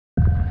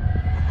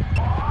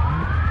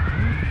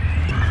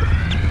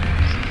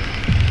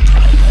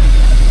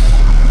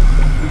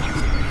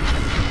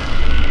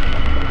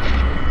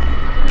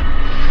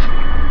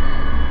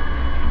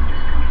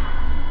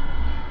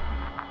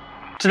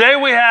Today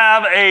we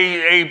have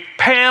a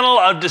panel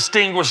of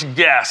distinguished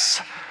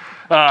guests.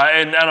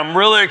 And I'm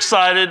really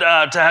excited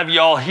to have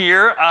you all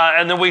here.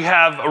 And then we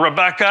have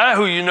Rebekah,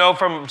 who you know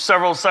from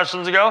several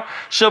sessions ago.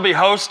 She'll be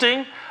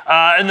hosting.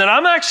 And then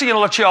I'm actually going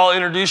to let you all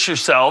introduce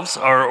yourselves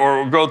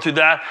or go through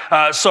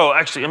that. So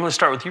actually, I'm going to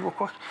start with you real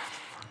quick.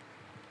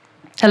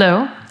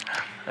 Hello.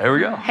 There we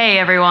go. Hey,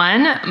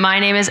 everyone. My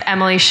name is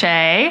Emily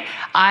Shea.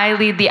 I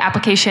lead the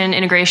application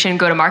integration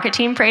go-to-market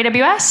team for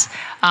AWS.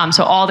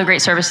 So all the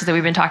great services that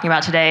we've been talking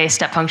about today,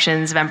 step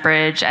functions,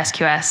 EventBridge,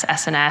 SQS,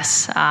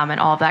 SNS, and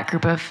all of that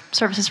group of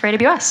services for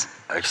AWS.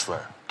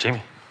 Excellent.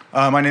 Jamie.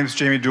 My name is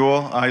Jamie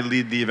Dool. I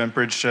lead the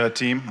EventBridge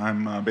team.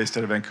 I'm based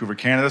out of Vancouver,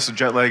 Canada, so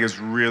jet lag is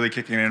really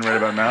kicking in right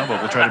about now, but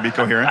we'll try to be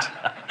coherent.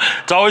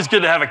 It's always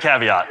good to have a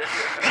caveat.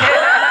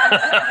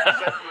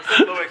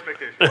 Low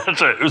expectations.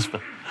 That's right,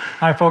 Usman.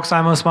 Hi, folks.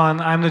 I'm Usman.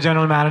 I'm the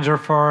general manager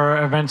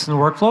for events and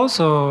workflows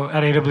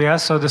at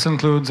AWS. So this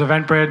includes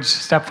EventBridge,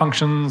 step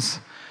functions,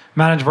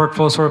 managed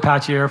workflows for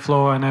Apache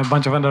Airflow, and a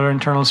bunch of other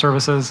internal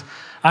services.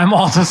 I'm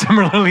also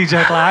similarly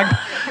jet lagged,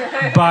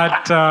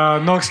 but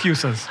no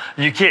excuses.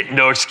 You can't,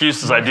 no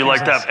excuses. I do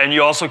like that. And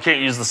you also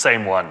can't use the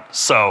same one.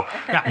 So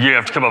you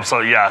have to come up with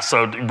something. Yeah,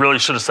 so really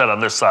should have said on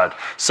this side.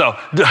 So,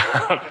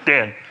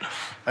 Dan.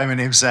 Hi, my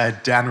name's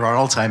Dan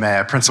Ronald. I'm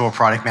a principal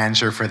product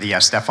manager for the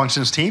step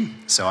functions team.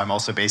 So I'm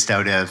also based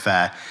out of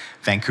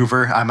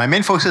Vancouver. My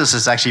main focus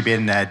has actually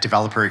been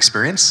developer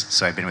experience.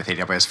 So I've been with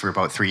AWS for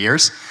about 3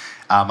 years.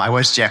 I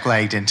was jet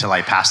lagged until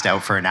I passed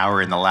out for an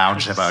hour in the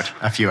lounge about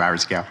a few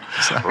hours ago.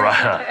 So.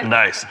 Right,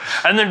 nice.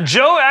 And then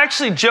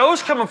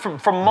Joe's coming from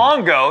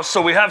Mongo.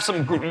 So we have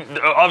some,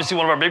 obviously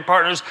one of our big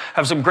partners,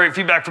 have some great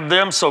feedback from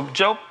them. So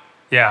Joe?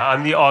 Yeah,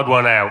 I'm the odd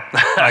one out.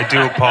 I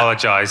do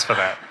apologize for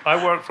that.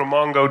 I work for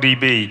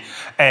MongoDB.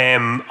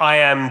 I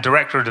am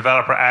Director of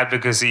Developer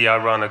Advocacy. I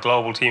run a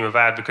global team of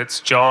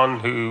advocates.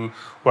 John, who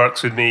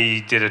works with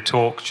me, did a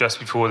talk just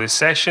before this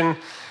session.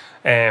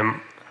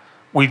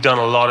 We've done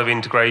a lot of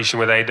integration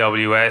with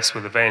AWS,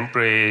 with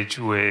EventBridge,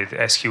 with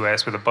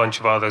SQS, with a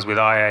bunch of others, with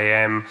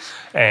IAM.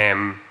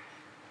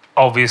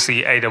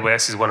 Obviously,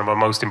 AWS is one of our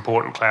most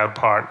important cloud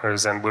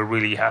partners, and we're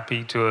really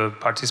happy to have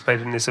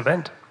participated in this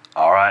event.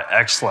 All right,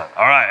 excellent.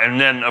 All right,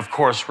 and then, of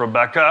course,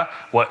 Rebekah,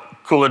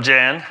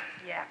 Kulidzan?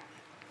 Yeah.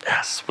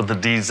 Yes, with the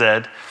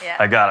DZ. Yeah.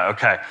 I got it,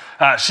 okay.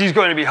 She's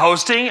going to be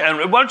hosting,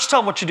 and why don't you tell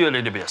them what you do at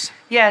AWS?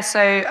 Yeah, so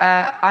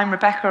I'm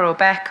Rebekah or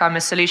Beck. I'm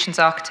a solutions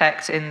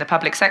architect in the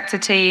public sector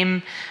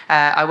team.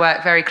 I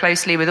work very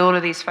closely with all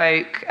of these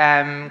folk,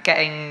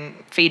 getting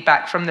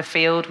feedback from the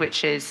field,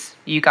 which is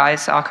you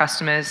guys, our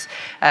customers,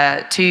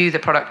 to the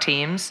product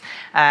teams.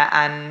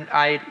 And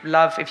I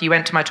love, if you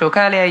went to my talk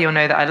earlier, you'll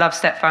know that I love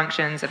step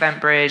functions,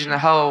 EventBridge, and the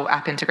whole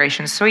app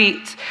integration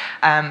suite.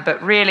 But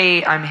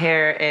really, I'm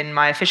here in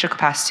my official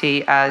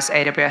capacity as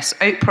AWS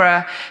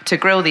Oprah to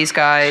grill these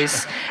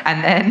guys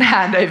and then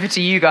hand over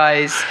to you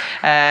guys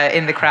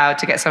in the crowd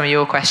to get some of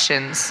your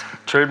questions.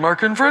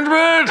 Trademark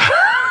infringement.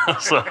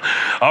 So,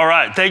 all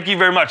right, thank you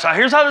very much. Now,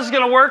 here's how this is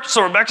going to work.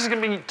 So Rebekah's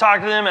going to be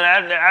talking to them and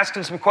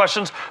asking some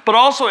questions. But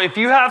also, if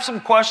you have some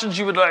questions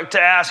you would like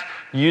to ask,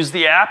 use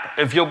the app.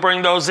 If you'll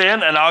bring those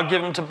in, and I'll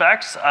give them to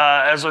Bex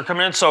as they're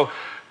coming in. So,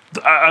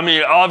 I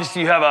mean,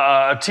 obviously you have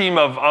a team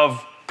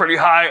of pretty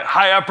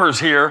high uppers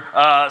here.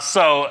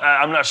 So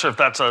I'm not sure if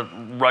that's a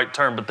right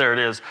term, but there it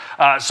is.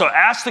 So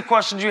ask the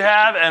questions you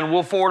have, and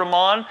we'll forward them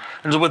on.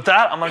 And with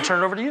that, I'm going to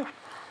turn it over to you.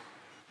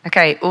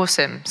 Okay,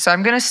 awesome. So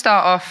I'm going to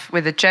start off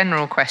with a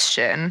general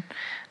question.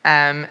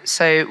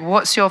 So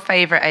what's your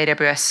favorite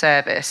AWS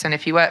service? And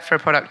if you work for a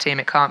product team,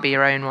 it can't be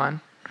your own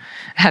one.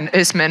 And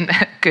Usman,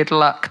 good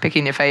luck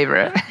picking your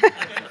favorite.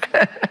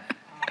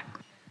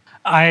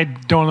 I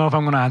don't know if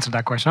I'm going to answer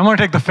that question. I'm going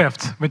to take the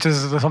fifth, which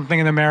is something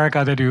in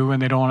America they do when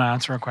they don't want to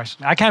answer a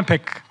question. I can't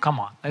pick, come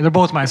on. They're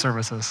both my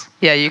services.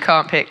 Yeah, you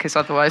can't pick because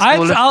otherwise... I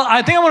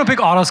think I'm going to pick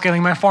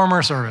Autoscaling, my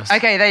former service.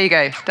 Okay, there you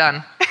go.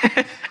 Done.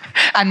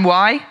 And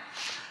why?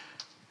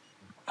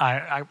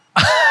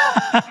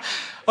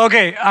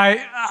 Okay,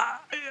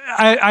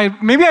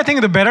 maybe I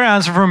think the better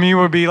answer for me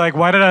would be like,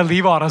 why did I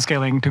leave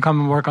Autoscaling to come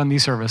and work on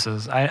these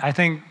services? I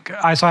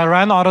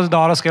ran the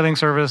Autoscaling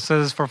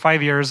services for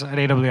 5 years at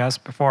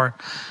AWS before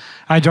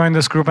I joined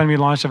this group and we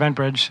launched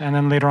EventBridge, and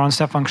then later on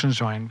Step Functions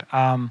joined.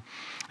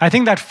 I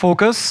think that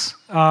focus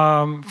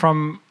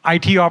from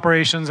IT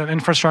operations and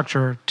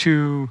infrastructure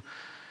to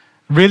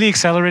really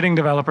accelerating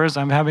developers,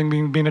 I'm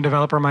having been a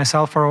developer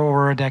myself for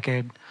over a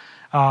decade,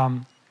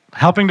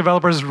 helping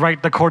developers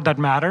write the code that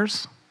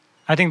matters.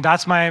 I think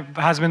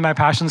has been my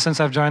passion since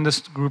I've joined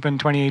this group in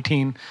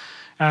 2018.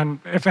 And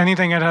if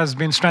anything, it has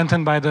been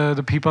strengthened by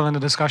the people and the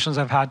discussions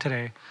I've had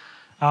today.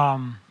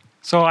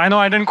 So I know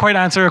I didn't quite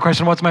answer your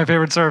question, what's my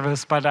favorite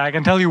service, but I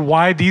can tell you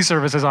why these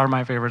services are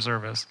my favorite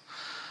service.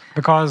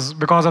 Because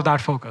of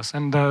that focus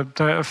and the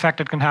effect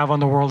it can have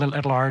on the world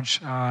at large,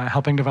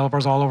 helping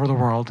developers all over the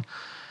world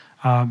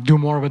do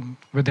more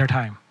with their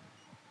time.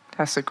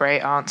 That's a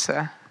great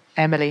answer.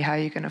 Emily, how are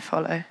you going to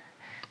follow?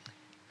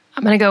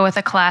 I'm going to go with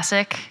a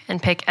classic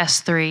and pick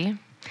S3.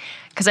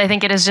 because I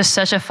think it is just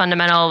such a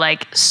fundamental,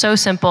 like so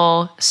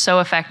simple, so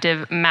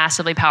effective,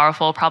 massively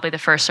powerful, probably the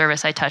first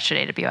service I touched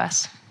at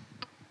AWS.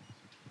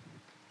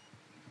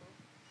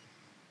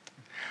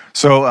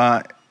 So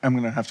I'm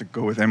going to have to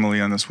go with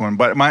Emily on this one.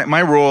 But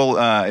my role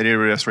at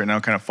AWS right now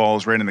kind of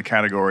falls right in the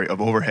category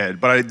of overhead.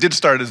 But I did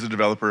start as a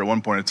developer at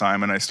one point in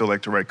time, and I still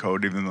like to write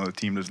code, even though the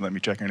team doesn't let me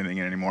check anything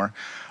in anymore.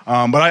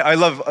 But I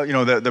love,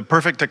 the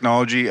perfect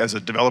technology as a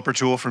developer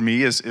tool for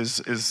me is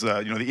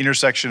the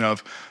intersection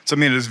of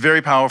something that is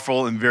very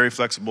powerful and very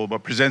flexible,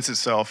 but presents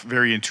itself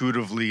very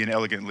intuitively and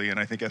elegantly. And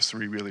I think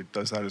S3 really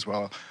does that as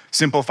well.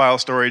 Simple file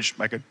storage.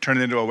 I could turn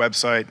it into a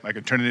website. I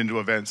could turn it into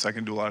events. I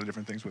can do a lot of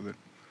different things with it.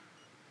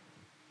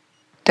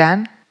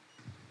 Dan?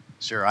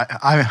 Sure,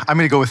 I'm going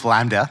to go with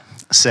Lambda.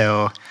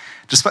 So,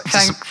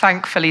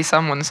 thankfully,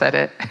 someone said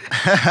it.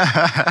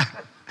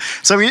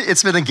 So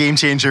it's been a game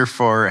changer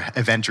for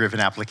event-driven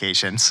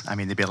applications. I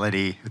mean, the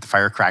ability with the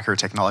Firecracker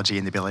technology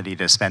and the ability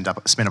to spin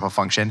up a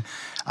function,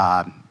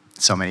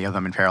 so many of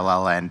them in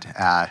parallel and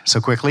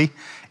so quickly,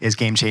 is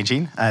game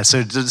changing.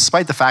 So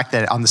despite the fact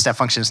that on the step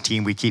functions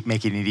team we keep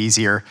making it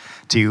easier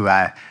to,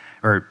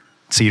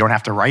 so you don't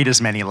have to write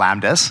as many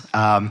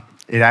lambdas.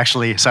 It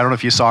actually, so I don't know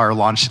if you saw our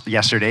launch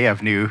yesterday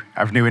of new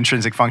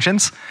intrinsic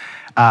functions,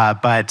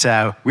 but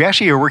we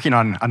actually are working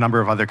on a number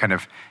of other kind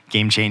of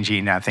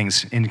game-changing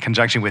things in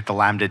conjunction with the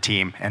Lambda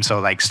team. And so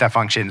like step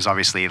functions,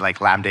 obviously,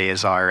 like Lambda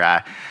is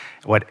our,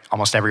 what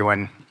almost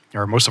everyone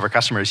or most of our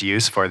customers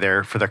use for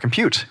their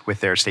compute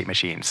with their state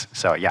machines.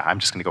 So yeah, I'm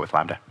just going to go with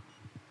Lambda.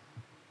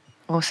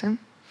 Awesome.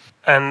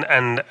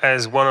 And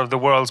as one of the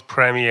world's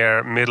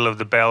premier middle of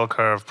the bell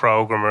curve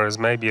programmers,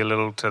 maybe a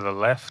little to the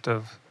left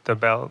of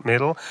the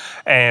middle.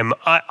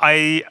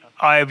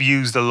 I've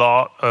used a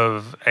lot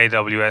of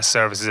AWS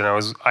services, and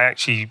I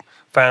actually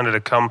founded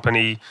a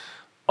company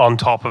on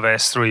top of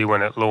S3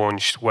 when it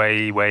launched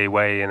way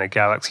in a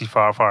galaxy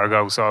far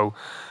ago. So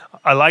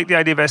I like the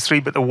idea of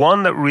S3, but the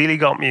one that really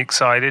got me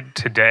excited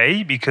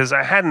today, because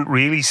I hadn't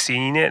really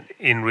seen it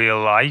in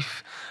real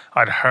life,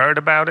 I'd heard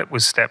about it,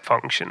 was step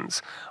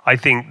functions. I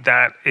think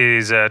that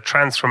is a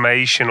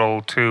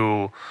transformational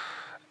tool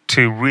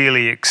to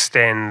really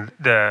extend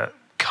the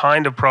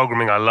kind of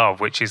programming I love,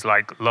 which is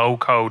like low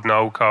code,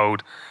 no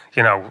code.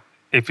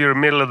 If you're a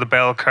middle of the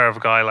bell curve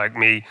guy like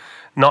me,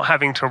 not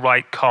having to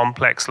write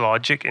complex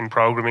logic in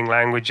programming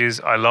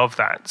languages, I love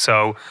that.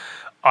 So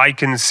I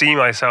can see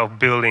myself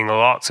building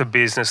lots of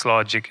business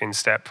logic in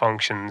step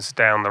functions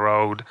down the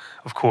road,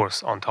 of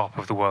course, on top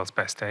of the world's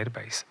best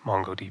database,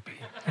 MongoDB.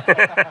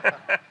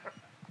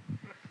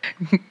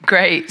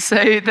 Great.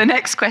 So the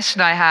next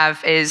question I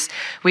have is,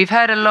 we've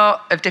heard a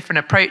lot of different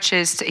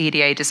approaches to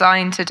EDA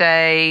design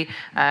today,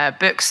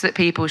 books that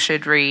people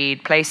should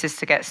read, places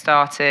to get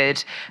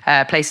started,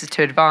 places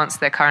to advance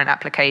their current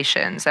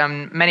applications.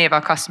 Many of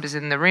our customers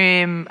in the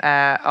room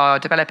are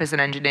developers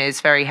and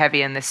engineers very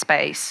heavy in this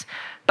space.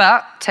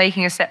 But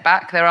taking a step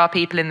back, there are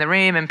people in the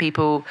room and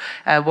people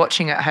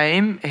watching at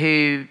home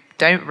who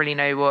don't really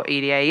know what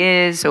EDA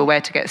is or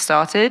where to get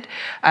started.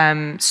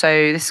 So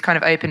this is kind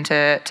of open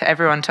to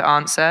everyone to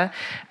answer.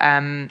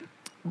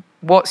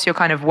 What's your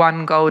kind of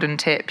one golden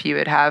tip you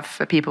would have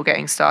for people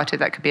getting started?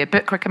 That could be a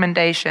book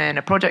recommendation,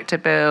 a project to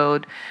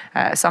build,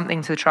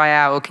 something to try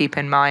out or keep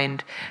in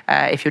mind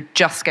if you're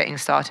just getting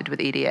started with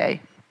EDA.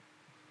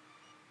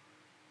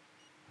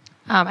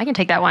 I can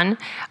take that one.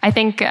 I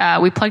think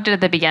we plugged it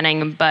at the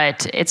beginning,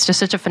 but it's just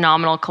such a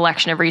phenomenal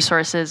collection of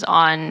resources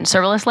on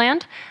serverless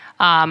land.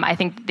 I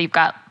think they've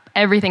got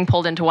everything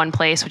pulled into one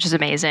place, which is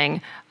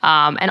amazing.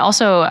 And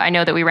also, I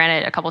know that we ran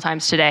it a couple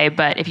times today,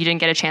 but if you didn't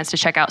get a chance to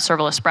check out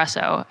Serverless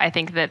Espresso, I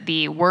think that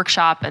the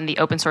workshop and the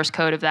open source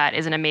code of that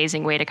is an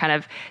amazing way to kind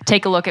of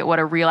take a look at what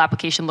a real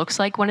application looks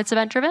like when it's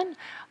event-driven,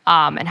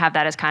 and have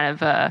that as kind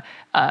of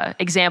a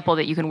example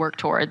that you can work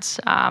towards.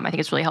 I think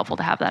it's really helpful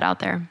to have that out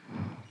there.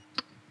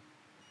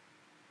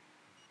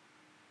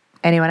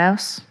 Anyone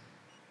else?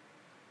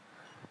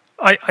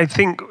 I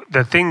think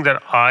the thing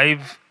that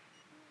I've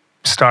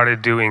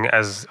started doing,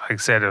 as I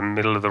said, a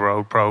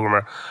middle-of-the-road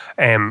programmer,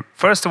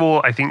 first of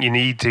all, I think you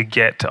need to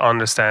get to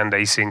understand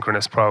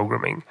asynchronous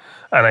programming.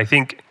 And I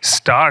think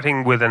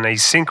starting with an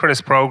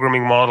asynchronous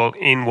programming model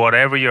in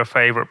whatever your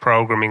favorite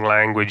programming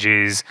language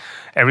is,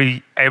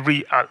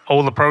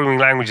 all the programming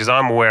languages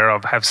I'm aware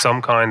of have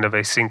some kind of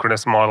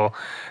asynchronous model.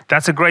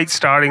 That's a great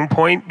starting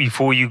point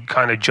before you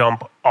kind of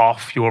jump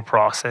off your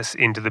process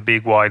into the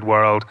big wide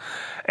world.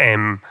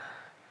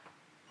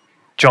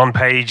 John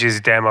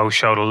Page's demo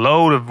showed a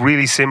load of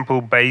really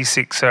simple,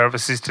 basic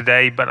services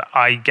today, but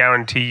I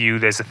guarantee you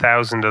there's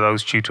 1,000 of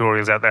those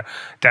tutorials out there.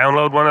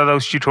 Download one of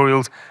those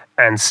tutorials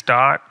and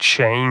start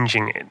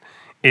changing it.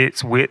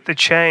 It's with the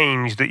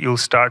change that you'll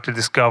start to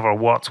discover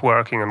what's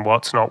working and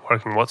what's not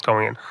working, what's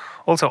going in.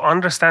 Also,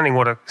 understanding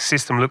what a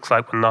system looks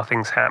like when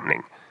nothing's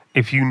happening.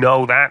 If you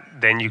know that,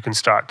 then you can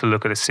start to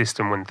look at a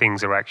system when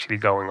things are actually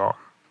going on.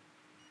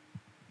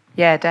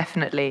 Yeah,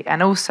 definitely.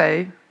 And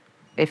also,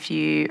 if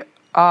you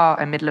are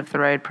a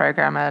middle-of-the-road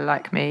programmer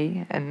like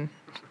me, and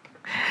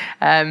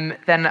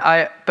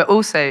But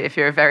also, if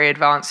you're a very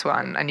advanced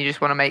one and you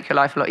just want to make your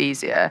life a lot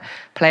easier,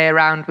 play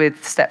around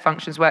with Step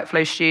Functions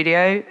Workflow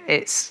Studio.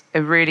 It's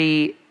a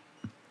really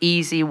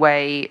easy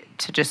way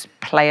to just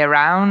play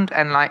around,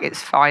 and like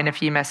it's fine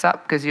if you mess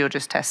up because you're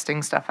just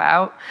testing stuff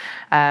out,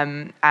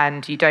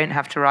 and you don't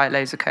have to write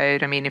loads of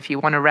code. I mean, if you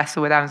want to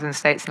wrestle with Amazon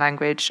States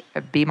language,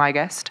 be my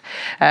guest.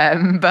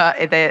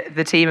 But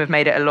the team have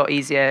made it a lot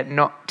easier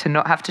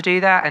not have to do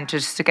that, and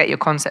just to get your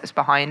concepts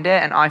behind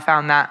it. And I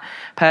found that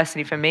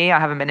personally for me, I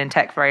haven't been in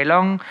tech very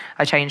long.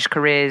 I changed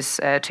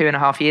careers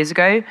 2.5 years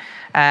ago,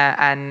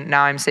 and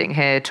now I'm sitting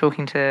here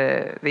talking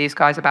to these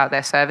guys about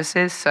their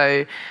services.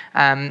 So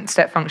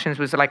Step Functions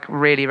was like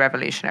really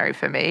revolutionary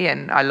for me,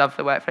 and I love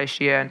the Workflow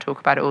Studio and talk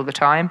about it all the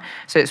time.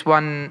 So it's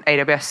one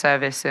AWS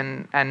service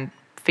and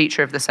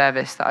feature of the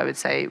service that I would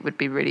say would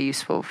be really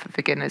useful for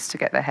beginners to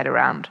get their head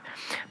around.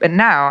 But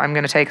now I'm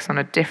going to take us on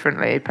a different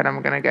loop, and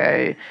I'm going to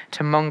go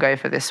to Mongo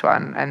for this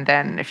one, and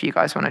then if you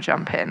guys want to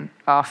jump in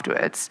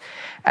afterwards.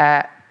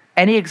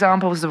 Any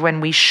examples of when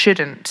we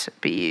shouldn't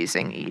be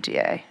using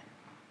EDA?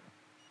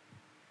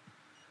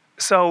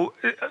 So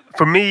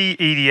for me,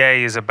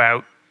 EDA is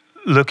about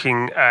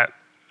looking at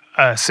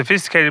a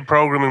sophisticated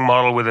programming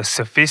model with a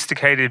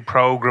sophisticated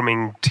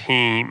programming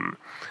team.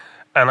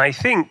 And I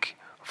think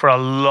for a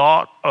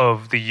lot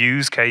of the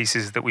use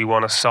cases that we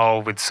want to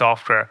solve with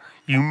software,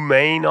 you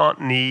may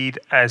not need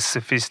as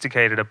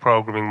sophisticated a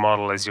programming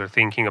model as you're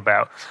thinking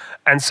about.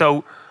 And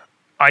so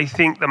I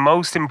think the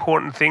most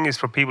important thing is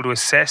for people to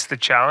assess the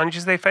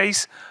challenges they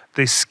face,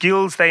 the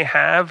skills they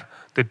have,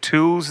 the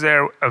tools that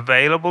are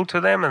available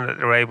to them and that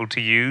they're able to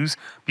use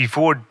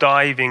before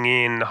diving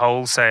in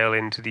wholesale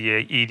into the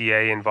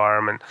EDA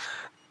environment.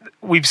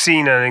 We've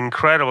seen an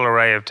incredible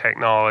array of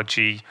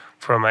technology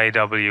from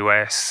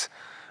AWS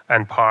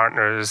and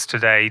partners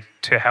today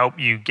to help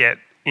you get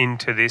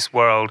into this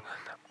world.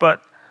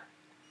 But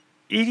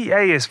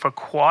EDA is for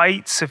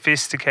quite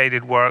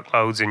sophisticated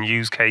workloads and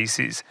use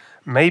cases.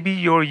 Maybe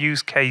your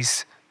use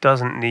case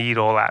doesn't need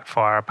all that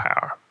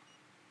firepower.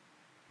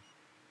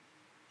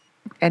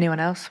 Anyone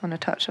else want to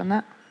touch on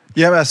that?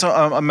 Yeah,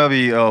 so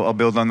maybe I'll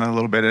build on that a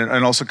little bit,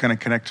 and also kind of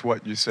connect to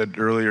what you said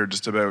earlier,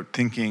 just about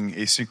thinking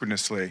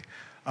asynchronously.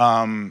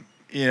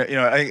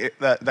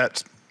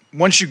 That's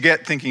once you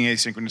get thinking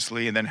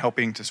asynchronously, and then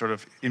helping to sort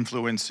of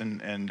influence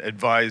and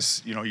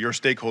advise, your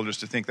stakeholders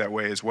to think that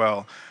way as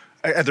well.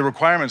 At the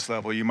requirements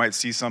level, you might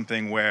see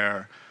something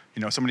where,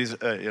 somebody's,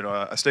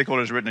 a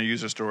stakeholder's written a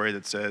user story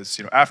that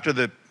says, after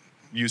the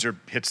user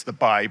hits the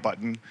buy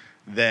button,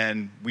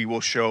 then we will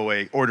show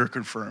a order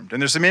confirmed.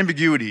 And there's some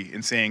ambiguity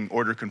in saying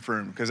order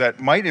confirmed, because that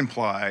might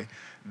imply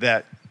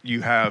that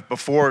you have,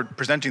 before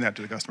presenting that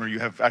to the customer, you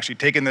have actually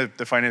taken the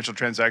financial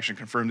transaction,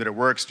 confirmed that it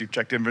works, you've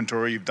checked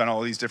inventory, you've done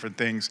all these different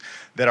things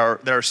that are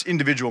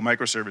individual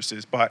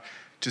microservices. But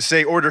to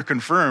say order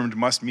confirmed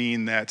must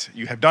mean that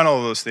you have done all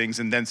of those things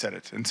and then set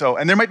it. And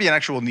there might be an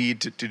actual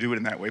need to do it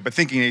in that way. But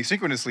thinking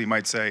asynchronously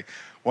might say,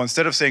 well,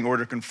 instead of saying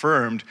order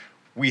confirmed,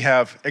 we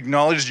have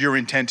acknowledged your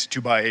intent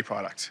to buy a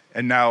product.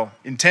 And now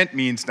intent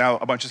means now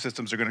a bunch of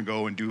systems are going to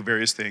go and do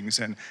various things.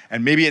 And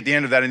maybe at the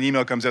end of that, an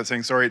email comes out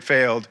saying, sorry, it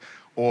failed,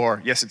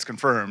 or yes, it's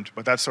confirmed.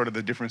 But that's sort of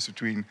the difference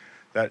between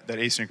that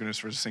asynchronous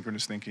versus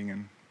synchronous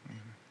thinking.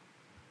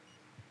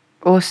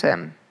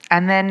 Awesome.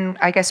 And then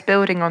I guess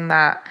building on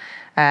that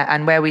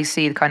and where we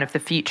see kind of the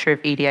future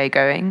of EDA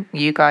going,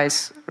 you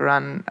guys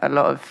run a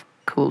lot of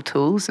cool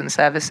tools and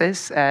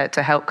services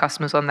to help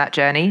customers on that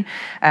journey.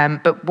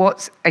 But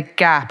what's a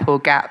gap or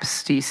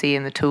gaps do you see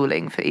in the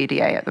tooling for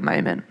EDA at the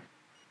moment?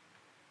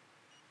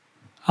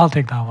 I'll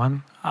take that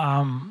one.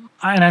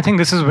 And I think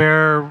this is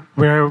where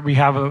we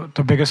have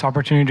the biggest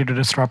opportunity to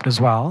disrupt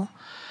as well.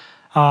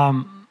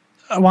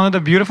 One of the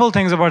beautiful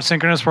things about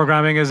synchronous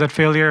programming is that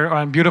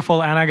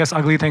beautiful and I guess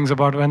ugly things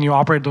about when you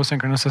operate those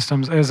synchronous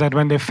systems is that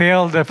when they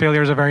fail, the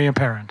failures are very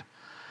apparent.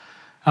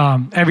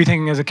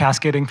 Everything is a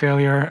cascading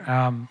failure.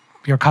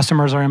 Your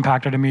customers are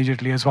impacted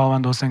immediately as well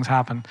when those things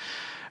happen.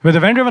 With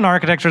event-driven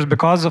architectures,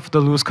 because of the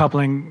loose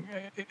coupling,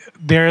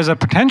 there is a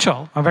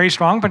very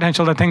strong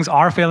potential that things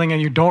are failing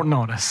and you don't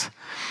notice,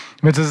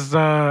 which is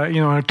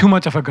too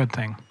much of a good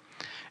thing.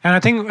 And I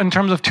think in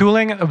terms of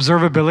tooling,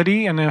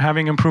 observability, and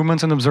having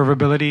improvements in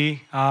observability,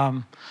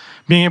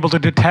 being able to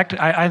detect,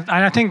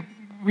 I think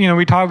there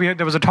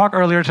was a talk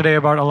earlier today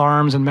about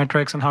alarms and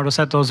metrics and how to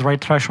set those right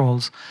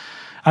thresholds.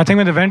 I think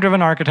with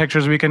event-driven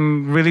architectures, we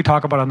can really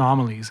talk about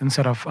anomalies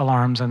instead of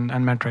alarms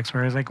and metrics.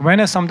 Whereas, when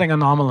is something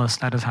anomalous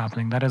that is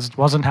happening,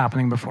 wasn't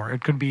happening before?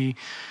 It could be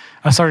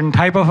a certain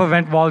type of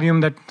event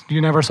volume that you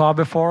never saw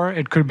before.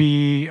 It could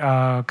be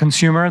a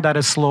consumer that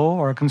is slow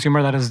or a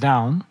consumer that is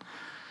down.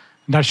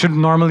 That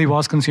normally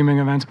was consuming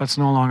events, but it's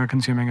no longer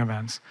consuming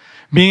events.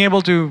 Being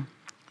able to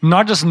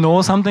not just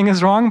know something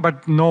is wrong,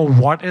 but know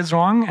what is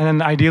wrong, and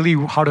then ideally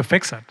how to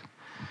fix it.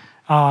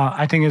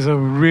 I think is a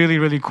really,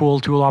 really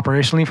cool tool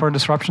operationally for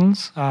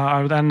disruptions.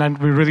 And then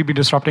we really be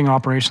disrupting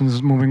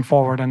operations moving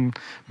forward and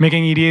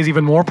making EDAs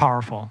even more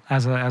powerful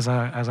as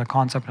a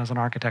concept, as an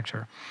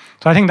architecture.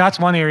 So I think that's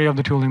one area of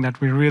the tooling that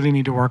we really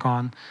need to work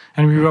on.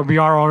 And we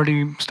are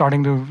already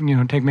starting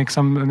to make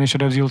some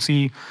initiatives. You'll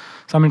see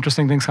some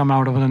interesting things come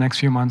out over the next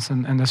few months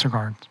in this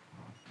regard.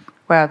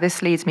 Well,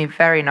 this leads me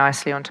very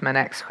nicely onto my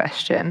next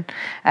question.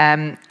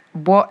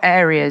 What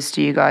areas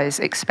do you guys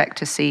expect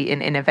to see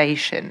in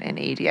innovation in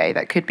EDA?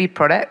 That could be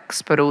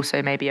products, but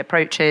also maybe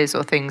approaches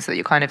or things that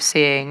you're kind of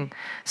seeing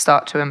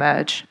start to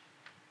emerge.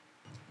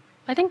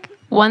 I think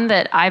one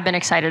that I've been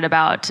excited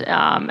about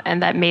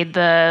and that made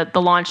the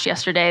launch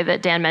yesterday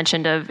that Dan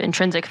mentioned of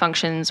intrinsic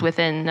functions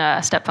within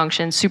step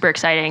functions super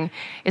exciting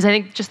is I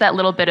think just that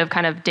little bit of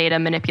kind of data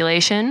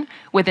manipulation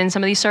within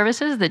some of these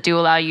services that do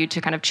allow you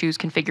to kind of choose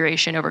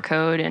configuration over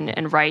code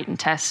and write and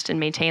test and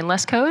maintain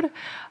less code.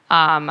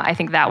 I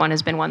think that one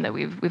has been one that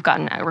we've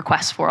gotten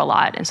requests for a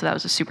lot, and so that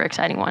was a super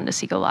exciting one to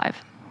see go live.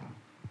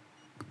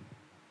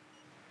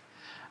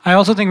 I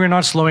also think we're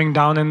not slowing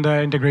down in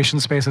the integration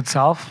space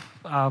itself.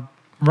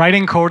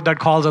 Writing code that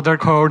calls other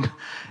code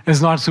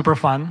is not super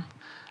fun.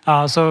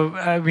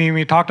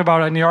 We talked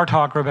about, in your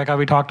talk, Rebekah,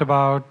 we talked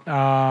about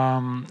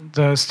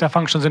the step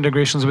functions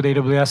integrations with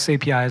AWS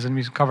APIs, and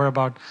we cover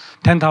about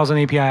 10,000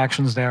 API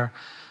actions there.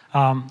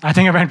 I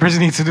think EventBridge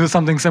needs to do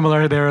something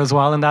similar there as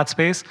well in that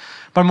space.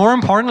 But more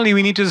importantly,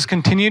 we need to just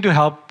continue to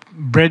help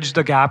bridge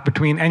the gap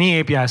between any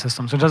API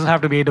system. So it doesn't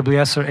have to be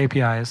AWS or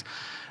APIs.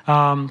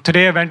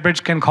 Today,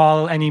 EventBridge can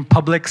call any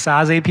public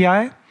SaaS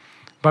API,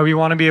 but we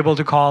want to be able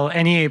to call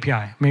any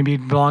API. Maybe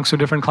it belongs to a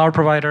different cloud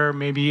provider.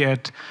 Maybe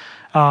it's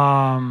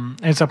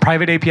a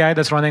private API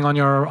that's running on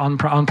your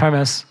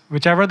on-premise.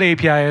 Whichever the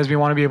API is, we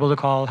want to be able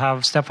to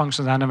have step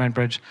functions and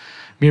EventBridge,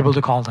 be able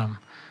to call them.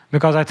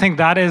 Because I think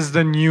that is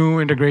the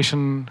new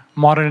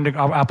modern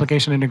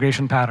application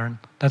integration pattern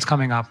that's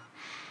coming up.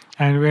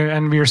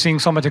 And we are seeing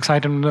so much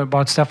excitement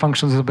about step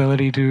functions'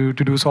 ability to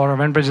do so, or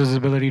EventBridge's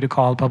ability to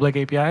call public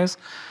APIs.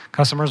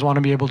 Customers want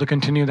to be able to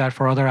continue that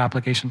for other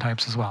application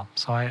types as well.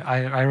 So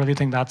I really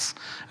think that's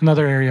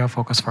another area of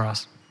focus for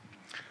us.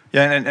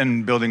 Yeah,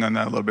 and building on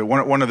that a little bit,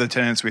 one of the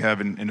tenets we have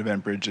in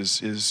EventBridge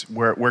is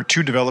where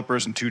two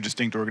developers and two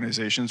distinct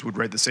organizations would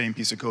write the same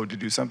piece of code to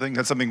do something.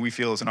 That's something we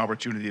feel is an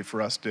opportunity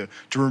for us to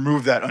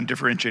remove that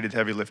undifferentiated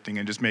heavy lifting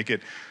and just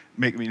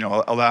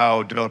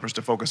allow developers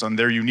to focus on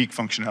their unique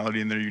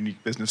functionality and their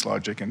unique business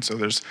logic. And so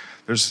there's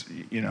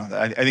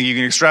I think you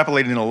can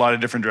extrapolate in a lot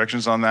of different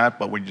directions on that.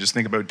 But when you just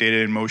think about data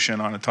in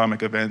motion on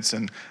atomic events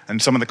and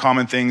some of the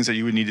common things that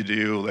you would need to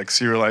do, like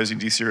serializing,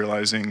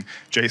 deserializing,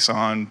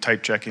 JSON,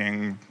 type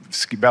checking,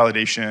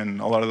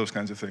 validation, a lot of those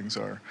kinds of things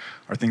are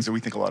things that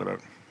we think a lot about.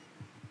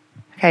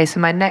 Okay,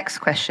 so my next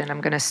question, I'm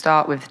going to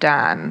start with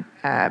Dan.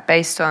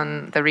 Based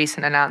on the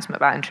recent announcement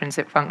about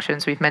intrinsic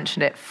functions, we've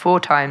mentioned it 4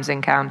 times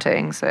in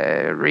counting,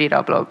 so read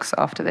our blogs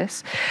after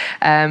this.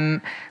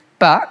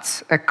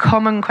 But a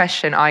common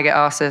question I get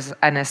asked as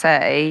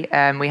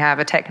NSA, we have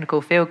a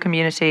technical field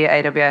community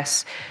at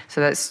AWS, so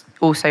that's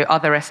also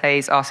other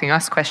SAs asking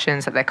us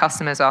questions that their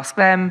customers ask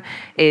them,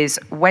 is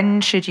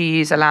when should you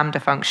use a Lambda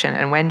function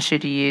and when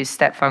should you use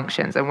step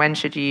functions and when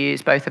should you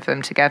use both of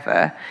them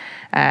together?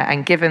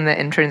 And given that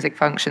intrinsic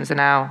functions are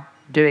now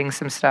doing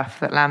some stuff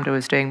that Lambda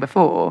was doing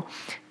before,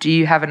 do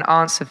you have an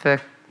answer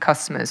for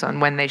customers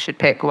on when they should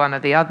pick one or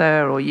the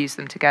other or use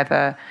them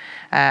together?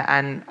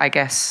 And I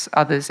guess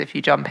others, if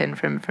you jump in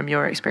from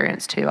your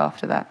experience too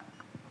after that.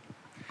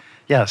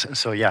 Yeah,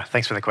 so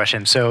thanks for the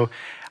question. So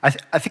I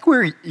think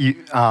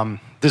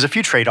there's a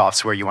few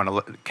trade-offs where you want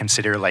to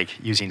consider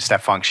like using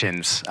step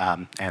functions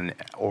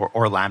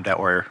or Lambda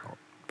or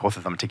both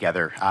of them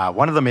together.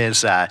 One of them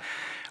is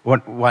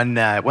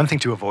one thing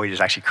to avoid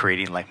is actually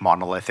creating like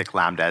monolithic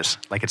Lambdas.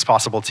 Like it's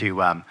possible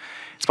to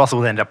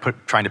end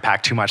up trying to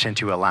pack too much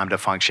into a Lambda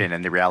function,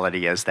 and the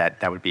reality is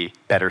that would be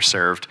better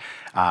served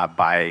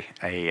by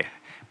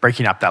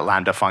breaking up that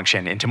Lambda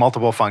function into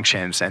multiple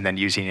functions and then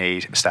using a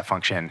step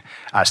function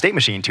state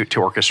machine to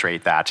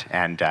orchestrate that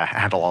and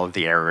handle all of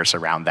the errors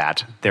around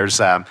that. There's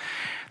kind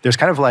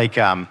of like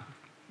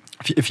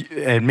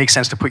it makes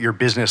sense to put your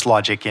business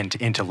logic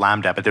into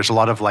Lambda, but there's a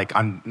lot of like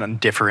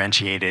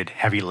undifferentiated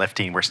heavy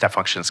lifting where step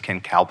functions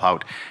can help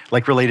out,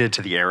 like related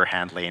to the error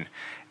handling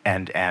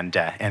and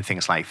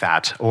things like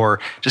that. Or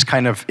just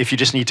kind of, if you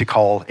just need to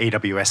call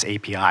AWS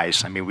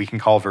APIs, I mean, we can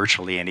call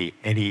virtually any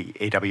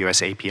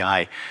AWS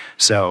API,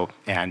 so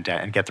and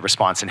get the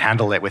response and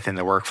handle it within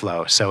the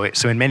workflow.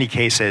 So in many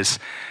cases,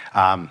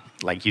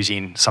 like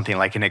using something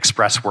like an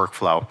express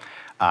workflow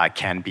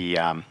can be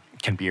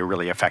a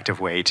really effective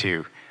way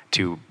to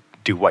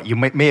do what you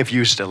may have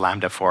used a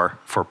Lambda for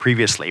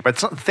previously. But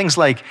things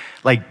like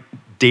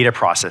data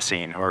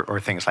processing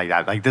or things like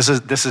that, like this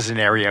is an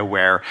area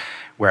where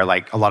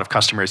like a lot of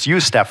customers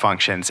use step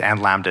functions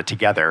and Lambda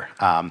together,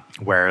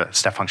 where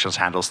step functions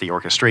handles the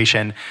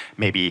orchestration,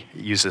 maybe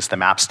uses the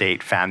map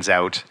state, fans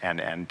out,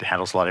 and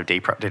handles a lot of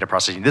data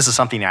processing. This is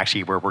something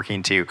actually we're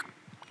working to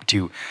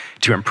to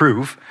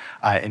improve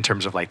in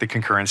terms of like the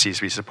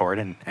concurrencies we support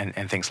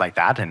and things like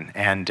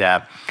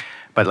that.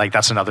 But like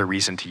that's another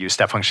reason to use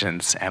step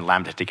functions and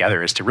Lambda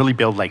together, is to really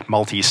build like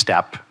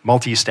multi-step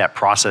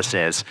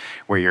processes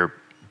where you're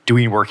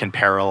doing work in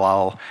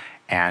parallel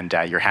and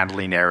you're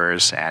handling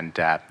errors and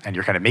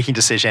you're kind of making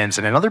decisions.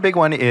 And another big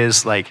one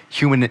is like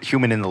human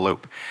in the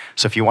loop.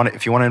 So if you want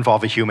to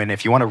involve a human,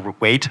 if you want to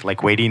wait,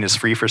 like waiting is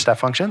free for step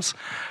functions.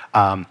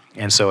 And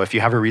so if you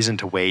have a reason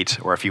to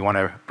wait, or if you want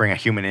to bring a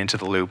human into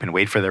the loop and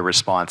wait for their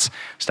response,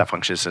 step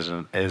functions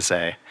is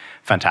a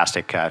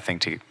fantastic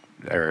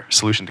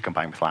solution to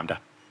combine with Lambda.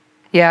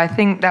 Yeah, I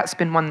think that's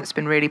been one that's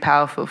been really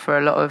powerful for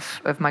a lot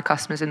of my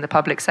customers in the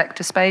public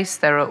sector space.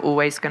 There are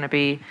always going to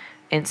be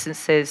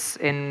instances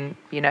in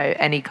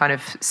any kind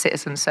of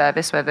citizen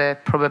service where there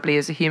probably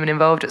is a human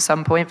involved at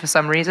some point for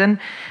some reason,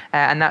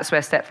 and that's where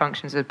step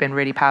functions have been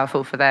really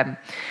powerful for them.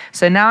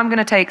 So now I'm going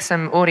to take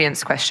some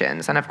audience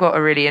questions, and I've got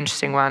a really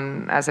interesting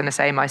one as an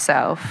SA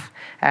myself,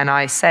 and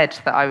I said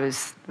that I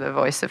was the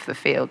voice of the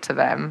field to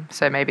them,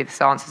 so maybe this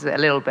answers it a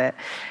little bit.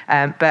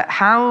 But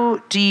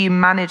how do you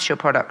manage your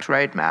product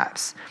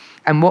roadmaps?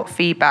 And what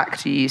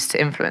feedback do you use to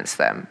influence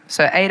them?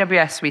 So at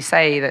AWS, we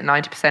say that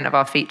 90% of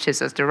our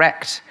features are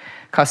direct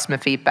customer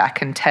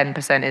feedback, and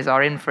 10% is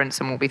our inference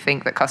and what we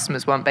think that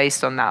customers want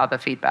based on that other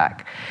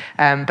feedback.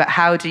 But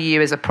how do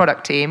you, as a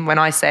product team, when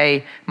I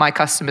say my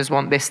customers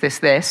want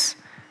this,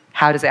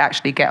 how does it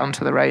actually get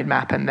onto the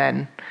roadmap and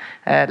then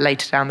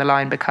later down the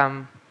line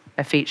become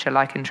a feature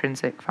like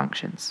intrinsic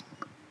functions?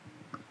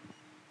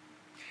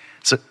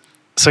 So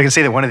I can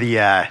say that one of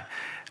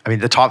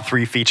the top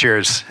 3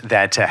 features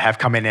that have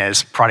come in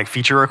as product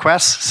feature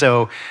requests.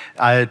 So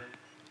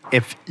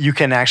if you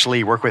can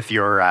actually work with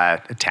your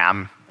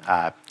TAM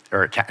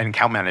or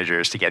account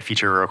managers to get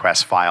feature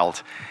requests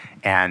filed,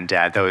 and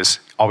those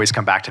always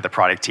come back to the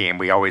product team.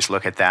 We always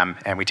look at them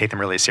and we take them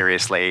really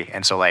seriously.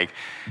 And so like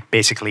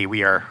basically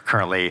we are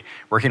currently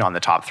working on the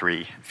top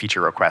 3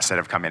 feature requests that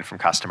have come in from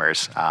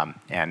customers.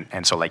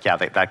 And so like, yeah,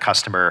 that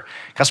customer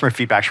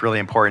feedback is really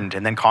important.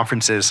 And then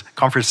conferences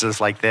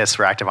like this,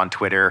 we're active on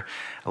Twitter,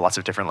 lots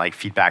of different like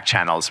feedback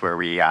channels where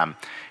we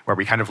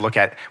kind of look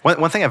at,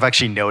 one thing I've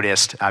actually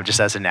noticed just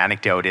as an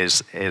anecdote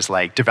is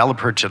like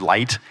developer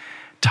delight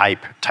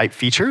type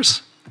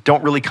features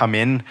don't really come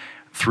in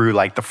through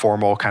like the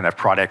formal kind of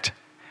product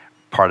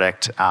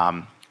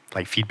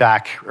like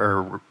feedback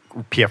or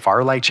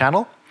PFR like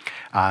channel,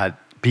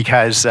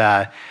 because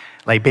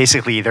like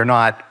basically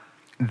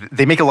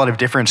they make a lot of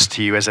difference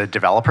to you as a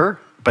developer,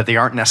 but they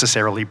aren't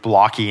necessarily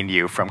blocking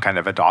you from kind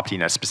of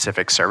adopting a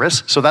specific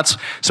service. So as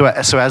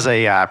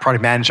a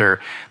product manager,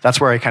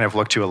 that's where I kind of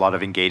look to a lot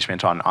of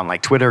engagement on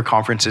like Twitter,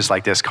 conferences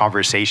like this,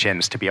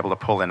 conversations, to be able to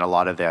pull in a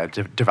lot of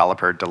the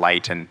developer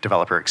delight and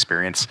developer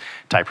experience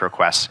type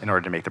requests in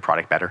order to make the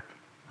product better.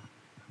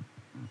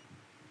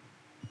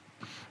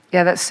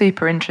 Yeah, that's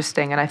super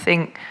interesting. And I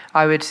think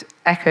I would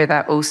echo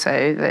that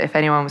also, that if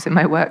anyone was in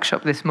my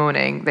workshop this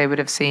morning, they would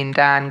have seen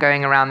Dan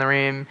going around the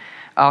room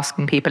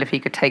asking people if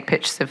he could take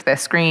pictures of their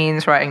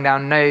screens, writing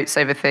down notes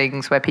over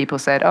things where people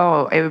said,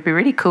 oh, it would be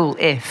really cool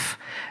if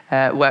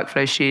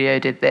Workflow Studio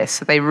did this.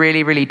 So they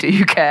really, really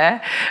do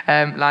care.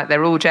 Like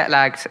they're all jet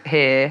lagged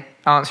here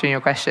answering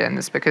your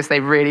questions because they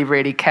really,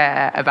 really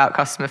care about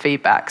customer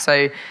feedback.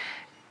 So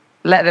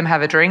let them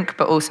have a drink,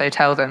 but also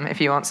tell them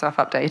if you want stuff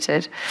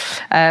updated.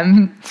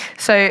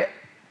 So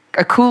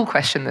a cool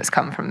question that's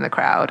come from the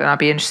crowd, and I'd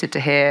be interested to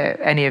hear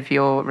any of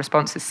your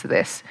responses to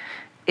this.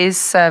 Is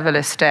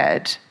serverless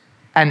dead?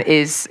 And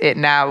is it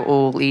now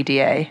all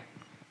EDA?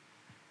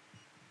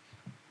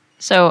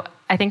 So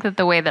I think that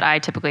the way that I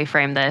typically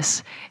frame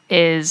this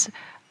is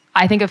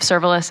I think of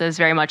serverless as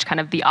very much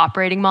kind of the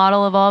operating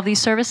model of all of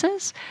these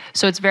services.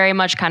 So it's very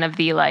much kind of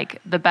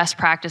the best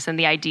practice and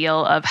the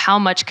ideal of how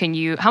much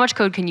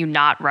code can you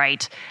not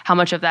write? How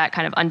much of that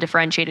kind of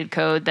undifferentiated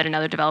code that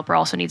another developer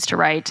also needs to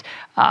write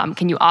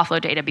can you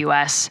offload to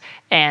AWS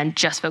and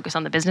just focus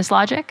on the business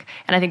logic?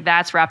 And I think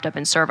that's wrapped up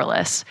in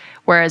serverless.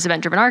 Whereas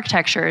event-driven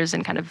architectures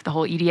and kind of the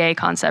whole EDA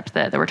concept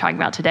that we're talking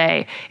about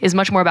today is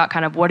much more about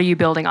kind of what are you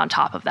building on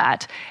top of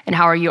that, and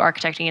how are you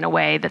architecting in a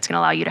way that's going to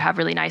allow you to have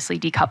really nicely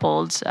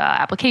decoupled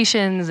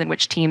applications in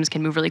which teams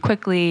can move really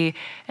quickly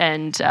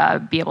and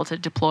be able to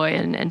deploy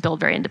and build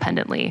very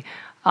independently.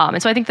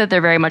 And so I think that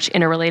they're very much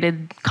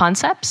interrelated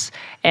concepts.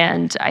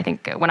 And I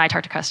think when I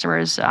talk to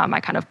customers, I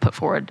kind of put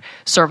forward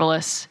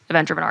serverless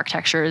event-driven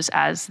architectures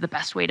as the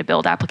best way to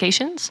build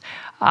applications,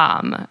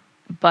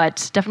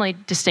 but definitely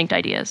distinct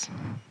ideas.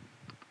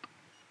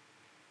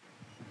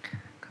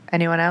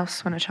 Anyone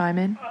else want to chime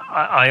in?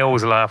 I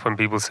always laugh when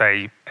people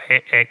say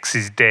X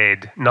is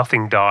dead.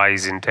 Nothing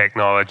dies in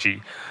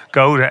technology.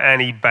 Go to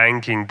any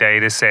banking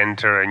data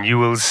center and you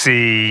will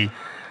see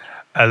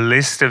a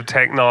list of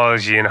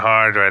technology and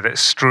hardware that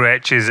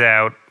stretches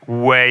out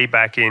way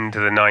back into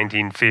the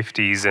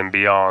 1950s and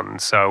beyond.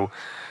 So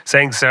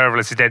saying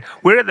serverless is dead.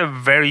 We're at the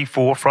very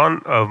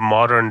forefront of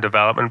modern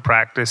development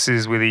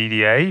practices with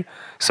EDA.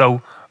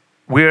 So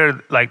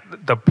we're like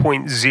the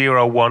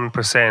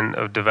 0.01%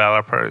 of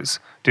developers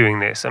doing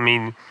this. I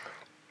mean,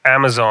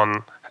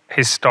 Amazon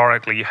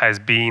historically has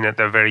been at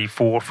the very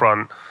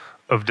forefront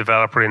of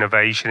developer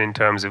innovation in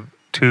terms of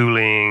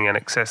tooling and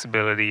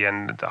accessibility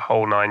and the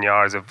whole 9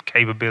 yards of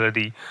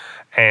capability.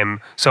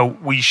 So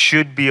we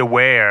should be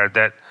aware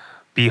that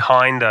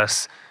behind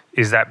us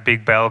is that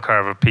big bell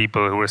curve of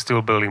people who are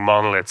still building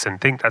monoliths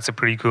and think that's a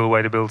pretty cool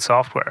way to build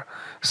software.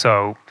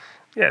 So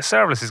yeah,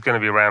 serverless is going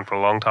to be around for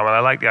a long time, and I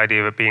like the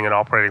idea of it being an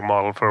operating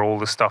model for all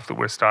the stuff that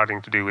we're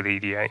starting to do with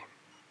EDA.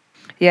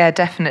 Yeah,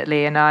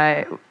 definitely. And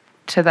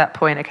to that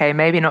point, okay,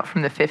 maybe not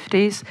from the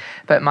 50s,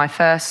 but my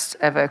first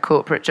ever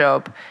corporate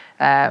job,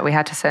 we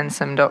had to send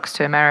some docs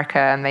to America,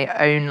 and they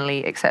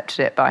only accepted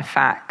it by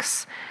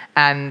fax.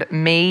 And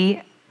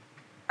me,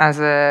 as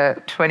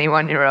a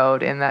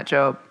 21-year-old in that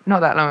job, not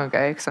that long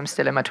ago, because I'm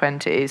still in my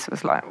 20s,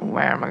 was like,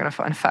 where am I going to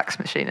find a fax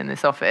machine in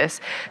this office?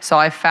 So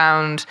I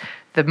found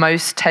the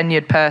most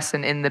tenured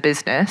person in the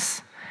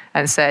business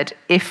and said,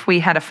 if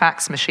we had a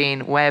fax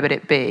machine, where would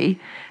it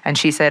be? And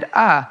she said,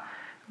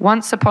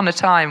 once upon a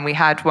time we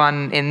had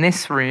one in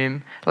this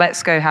room,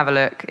 let's go have a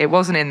look. It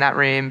wasn't in that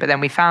room, but then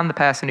we found the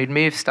person who'd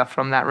moved stuff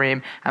from that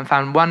room and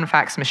found one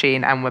fax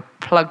machine and we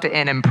plugged it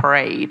in and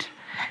prayed.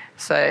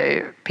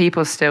 So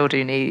people still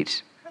do need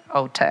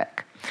old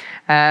tech.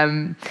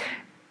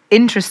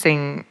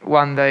 Interesting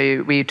one,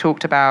 though, we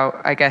talked about,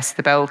 I guess,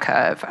 the bell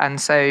curve. And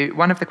so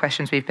one of the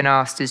questions we've been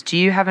asked is, do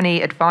you have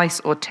any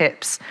advice or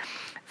tips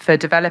for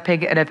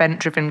developing an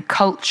event-driven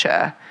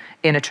culture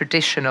in a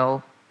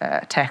traditional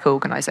tech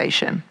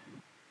organization?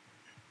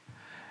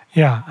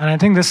 Yeah, and I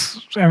think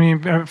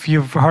if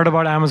you've heard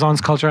about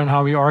Amazon's culture and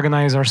how we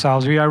organize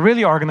ourselves, we are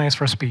really organized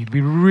for speed.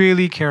 We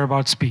really care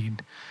about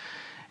speed.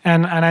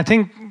 And I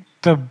think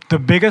the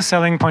biggest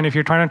selling point, if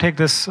you're trying to take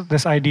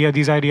these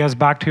ideas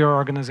back to your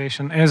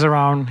organization, is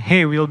around,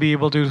 hey, we'll be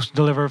able to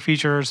deliver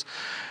features,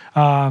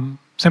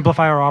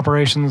 simplify our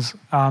operations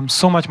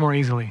so much more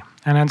easily.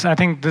 And I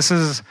think this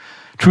is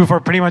true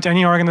for pretty much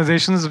any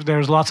organizations.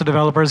 There's lots of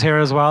developers here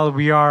as well.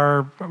 We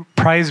are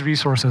prized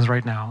resources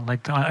right now,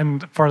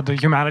 and for the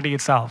humanity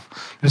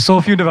itself. There's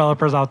so few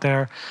developers out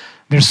there.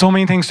 There's so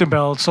many things to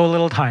build, so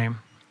little time.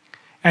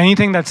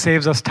 Anything that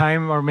saves us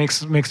time or makes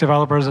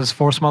developers as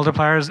force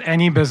multipliers,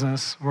 any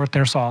business worth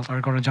their salt are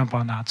going to jump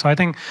on that. So I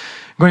think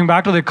going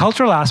back to the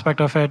cultural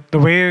aspect of it, the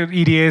way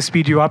EDAs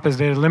speed you up is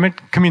they limit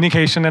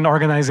communication and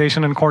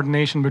organization and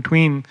coordination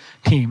between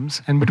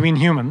teams and between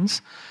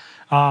humans.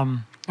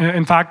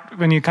 In fact,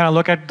 when you kind of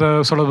look at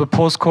the sort of the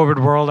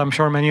post-COVID world, I'm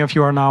sure many of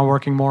you are now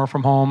working more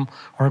from home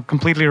or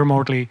completely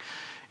remotely.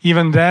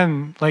 Even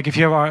then, like if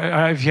you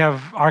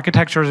have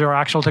architectures or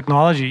actual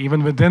technology,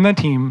 even within the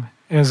team,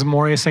 is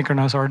more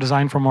asynchronous or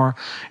designed for more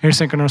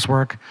asynchronous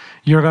work,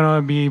 you're going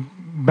to be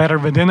better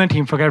within a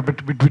team, forget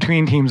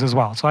between teams as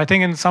well. So I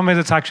think in some ways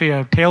it's actually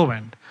a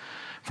tailwind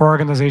for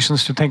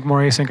organizations to think more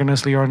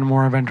asynchronously or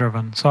more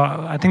event-driven. So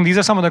I think these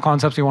are some of the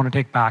concepts you want to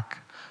take back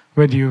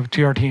with you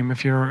to your team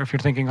if you're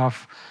thinking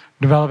of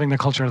developing the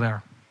culture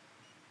there.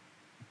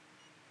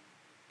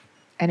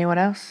 Anyone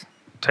else?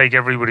 Take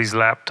everybody's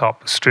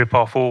laptop, strip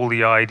off all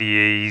the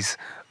IDEs,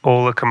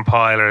 all the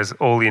compilers,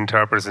 all the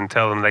interpreters, and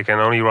tell them they can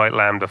only write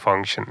Lambda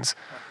functions.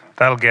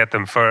 That'll get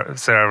them for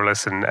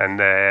serverless and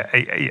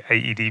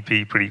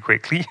AEDP pretty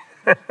quickly.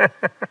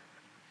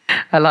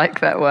 I like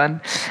that one.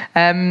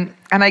 And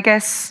I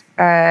guess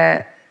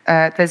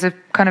there's a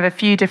kind of a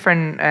few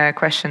different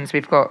questions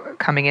we've got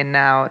coming in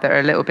now that are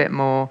a little bit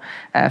more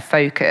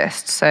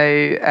focused.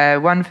 So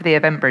one for the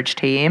EventBridge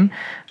team.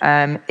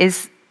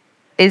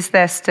 Is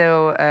there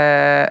still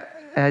a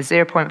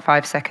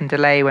 0.5 second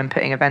delay when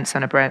putting events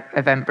on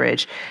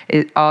EventBridge?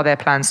 Are there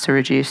plans to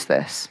reduce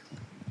this?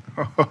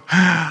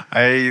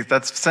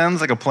 That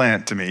sounds like a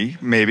plant to me,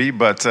 maybe,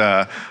 but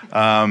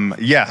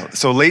yeah.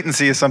 So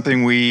latency is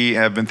something we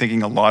have been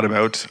thinking a lot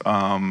about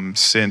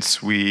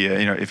since we,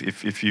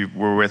 if you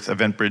were with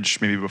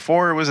EventBridge, maybe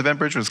before it was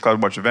EventBridge, it was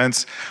CloudWatch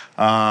Events,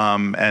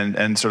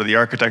 and sort of the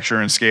architecture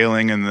and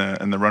scaling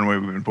and the runway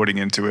we've been putting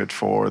into it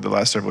for the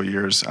last several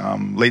years.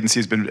 Latency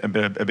has been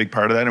a big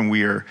part of that, and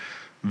we are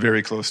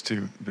very close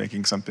to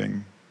making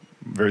something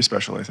very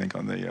special, I think,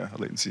 on the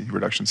latency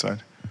reduction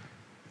side.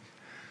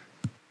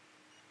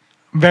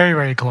 Very,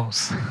 very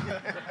close.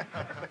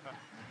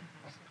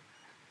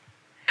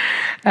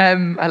 I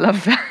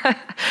love that.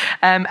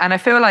 And I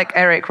feel like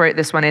Eric wrote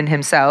this one in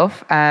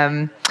himself.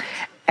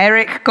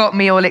 Eric got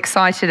me all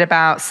excited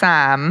about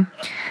SAM,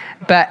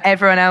 but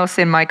everyone else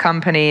in my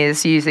company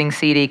is using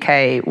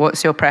CDK.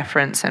 What's your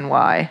preference and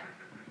why?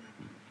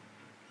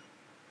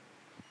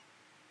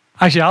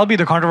 Actually, I'll be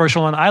the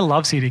controversial one. I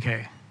love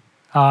CDK.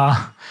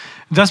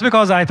 Just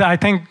because I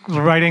think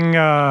writing,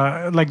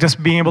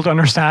 just being able to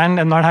understand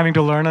and not having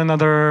to learn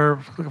another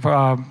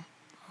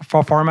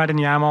format in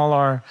YAML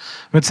or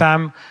with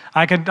SAM,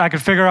 I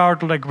could figure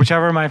out like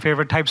whichever my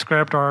favorite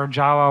TypeScript or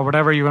Java,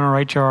 whatever you want to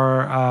write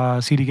your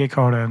CDK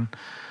code in.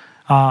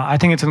 I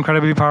think it's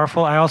incredibly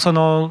powerful. I also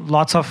know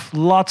lots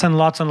and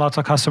lots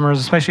of customers,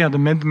 especially at the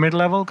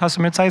mid-level,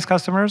 mid-sized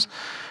customers,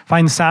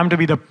 find SAM to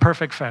be the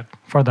perfect fit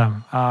for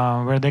them,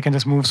 where they can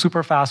just move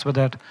super fast with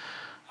it.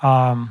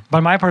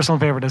 But my personal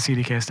favorite is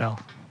CDK still.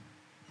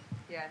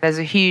 Yeah, there's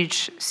a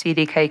huge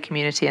CDK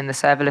community in the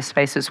serverless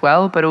space as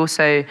well, but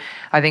also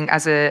I think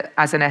as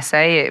an SA,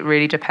 it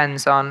really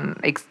depends on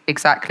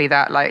exactly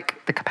that,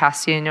 like the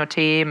capacity in your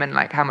team and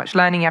like how much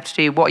learning you have to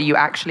do, what are you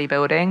actually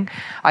building.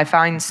 I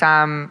find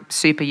SAM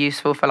super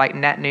useful for like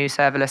net new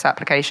serverless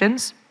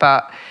applications,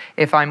 but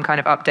if I'm kind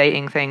of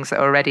updating things that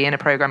are already in a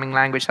programming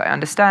language that I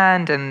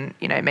understand and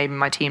maybe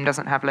my team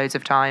doesn't have loads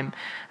of time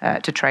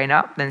to train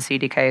up, then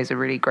CDK is a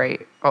really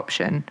great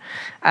option.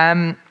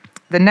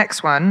 The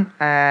next one,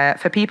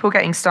 for people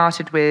getting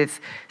started with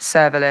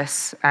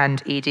serverless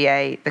and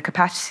EDA, the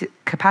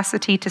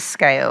capacity to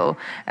scale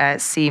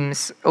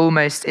seems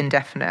almost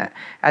indefinite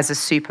as a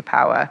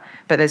superpower,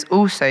 but there's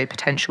also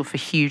potential for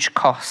huge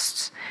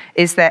costs.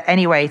 Is there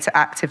any way to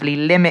actively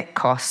limit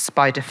costs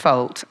by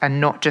default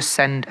and not just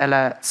send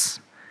alerts?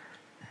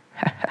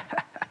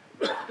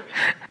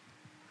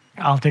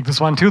 I'll take this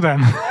one too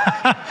then.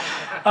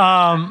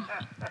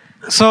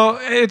 So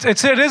it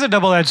is a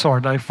double-edged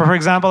sword. Like for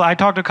example, I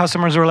talk to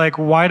customers who are like,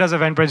 why does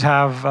EventBridge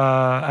have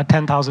a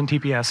 10,000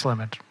 TPS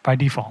limit by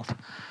default?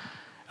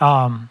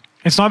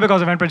 It's not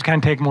because EventBridge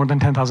can't take more than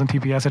 10,000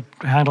 TPS. It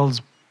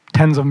handles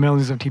tens of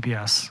millions of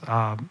TPS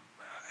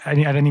at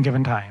any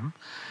given time.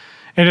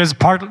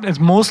 It's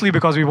mostly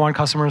because we want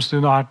customers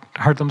to not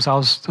hurt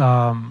themselves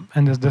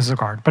in this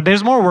regard. But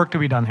there's more work to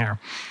be done here.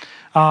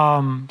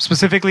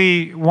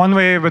 Specifically, one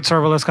way with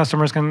serverless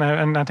customers can,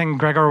 and I think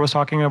Gregor was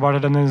talking about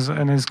it in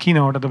his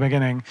keynote at the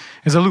beginning,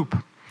 is a loop.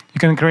 You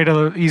can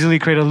easily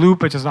create a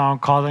loop, which is now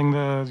calling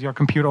your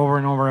compute over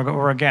and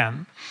over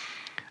again.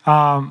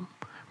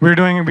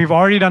 We've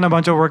already done a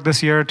bunch of work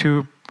this year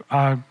to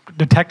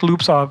detect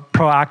loops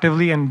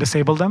proactively and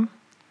disable them,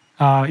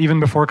 even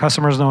before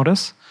customers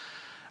notice.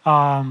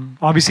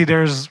 Obviously,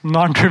 there's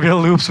non-trivial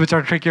loops which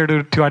are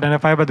trickier to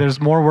identify, but there's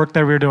more work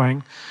that we're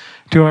doing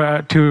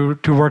to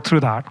work through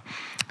that.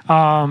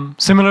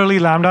 Similarly,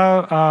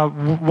 Lambda,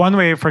 one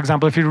way, for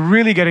example, if you're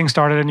really getting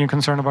started and you're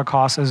concerned about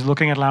costs, is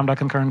looking at Lambda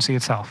concurrency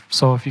itself.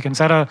 So if you can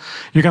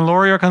you can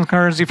lower your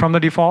concurrency from the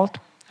default,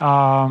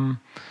 and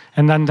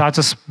then that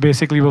just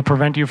basically will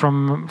prevent you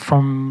from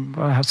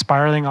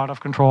spiraling out of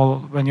control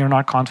when you're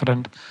not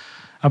confident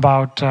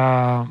about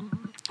your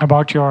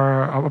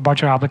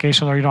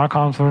application, or you're not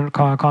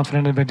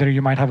confident whether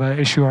you might have an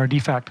issue or a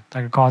defect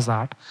that could cause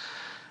that.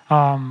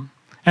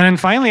 And then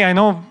finally, I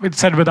know it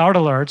said without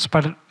alerts,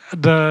 but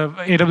the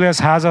AWS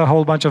has a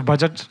whole bunch of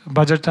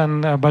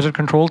budget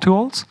control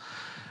tools.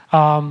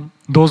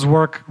 Those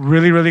work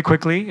really, really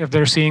quickly. If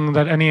they're seeing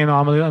that any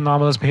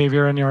anomalous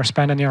behavior in your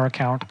spend in your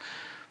account,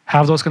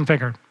 have those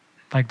configured.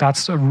 Like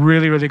that's a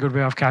really, really good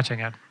way of catching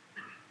it.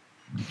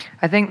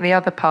 I think the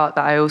other part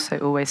that I also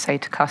always say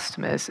to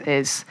customers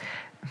is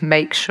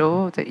make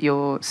sure that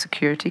your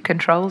security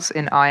controls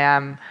in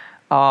IAM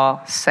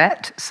are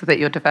set so that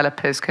your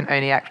developers can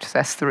only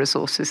access the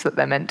resources that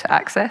they're meant to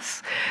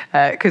access.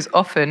 Because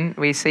often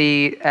we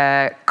see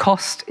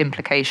cost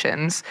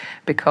implications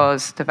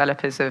because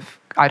developers have,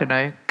 I don't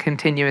know,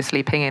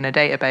 continuously pinging a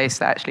database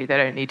that actually they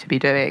don't need to be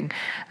doing.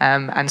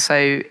 And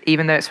so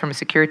even though it's from a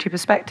security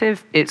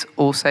perspective, it's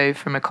also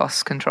from a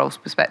cost controls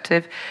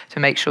perspective to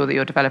make sure that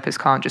your developers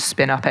can't just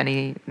spin up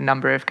any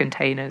number of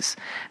containers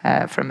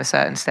from a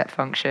certain step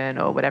function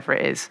or whatever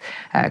it is.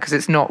 Because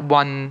it's not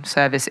one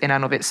service in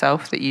and of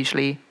itself that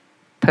usually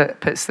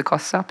puts the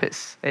costs up.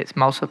 It's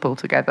multiple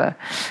together.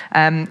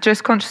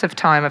 Just conscious of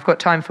time, I've got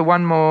time for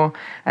one more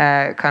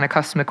kind of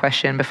customer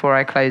question before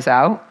I close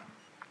out.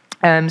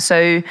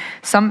 So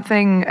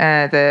something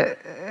that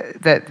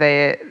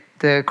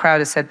the crowd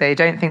has said they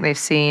don't think they've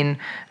seen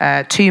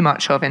too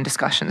much of in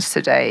discussions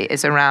today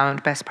is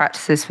around best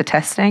practices for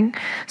testing.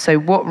 So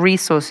what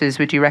resources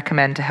would you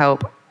recommend to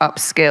help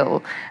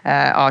upskill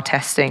our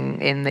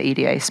testing in the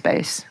EDA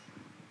space?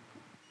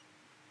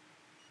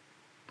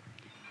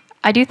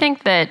 I do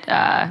think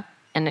that,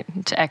 and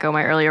to echo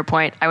my earlier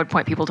point, I would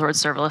point people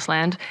towards serverless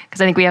land, because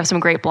I think we have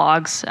some great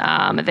blogs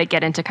that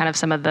get into kind of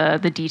some of the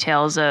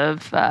details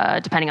of,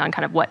 depending on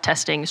kind of what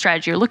testing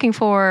strategy you're looking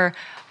for.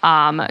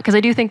 Because I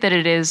do think that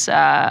it is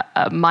a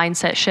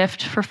mindset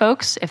shift for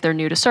folks if they're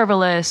new to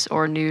serverless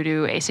or new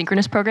to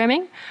asynchronous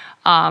programming.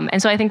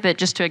 And so I think that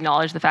just to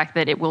acknowledge the fact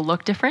that it will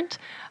look different,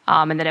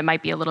 and that it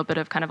might be a little bit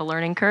of kind of a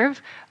learning curve,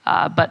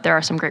 but there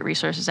are some great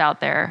resources out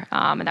there,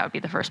 and that would be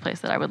the first place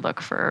that I would look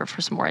for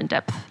some more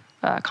in-depth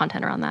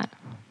content around that.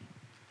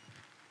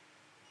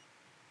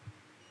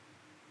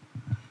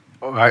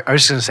 I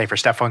was just going to say for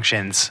step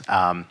functions,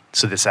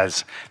 so this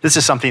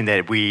is something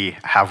that we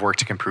have worked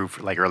to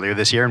improve like earlier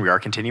this year, and we are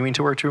continuing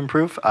to work to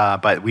improve.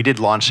 But we did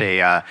launch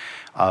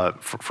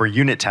for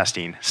unit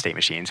testing state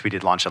machines, we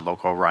did launch a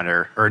local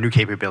runner, or a new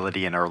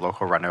capability in our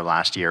local runner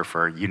last year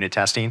for unit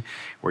testing,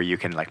 where you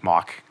can like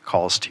mock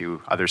calls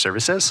to other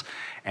services,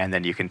 and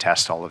then you can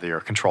test all of your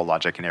control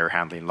logic and error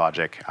handling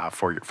logic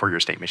for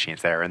your state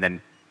machines there. And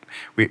then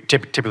we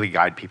typically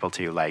guide people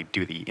to like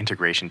do the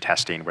integration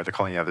testing where they're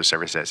calling the other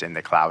services in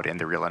the cloud in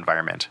the real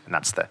environment, and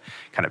that's the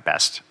kind of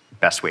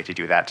best way to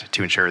do that,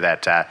 to ensure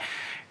that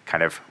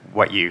kind of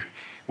what you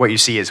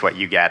see is what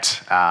you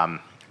get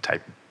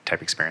type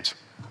experience.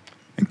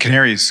 And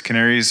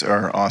canaries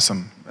are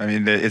awesome. I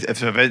mean,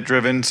 it's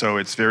event-driven, so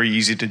it's very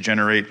easy to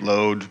generate,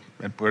 load,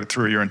 and put it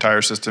through your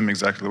entire system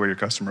exactly the way your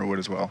customer would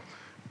as well.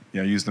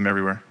 Use them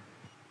everywhere.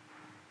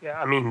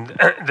 Yeah, I mean,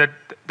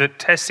 the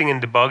testing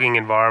and debugging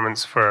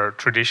environments for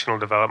traditional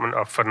development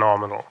are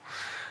phenomenal.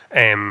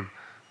 We're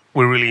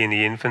really in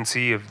the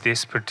infancy of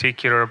this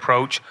particular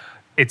approach.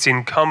 It's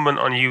incumbent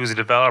on you as a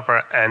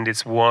developer, and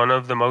it's one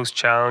of the most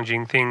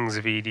challenging things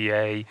of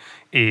EDA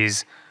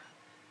is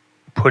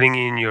putting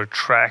in your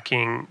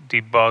tracking,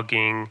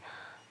 debugging,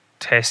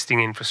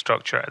 testing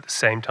infrastructure at the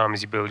same time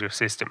as you build your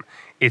system.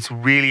 It's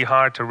really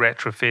hard to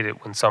retrofit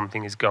it when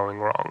something is going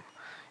wrong.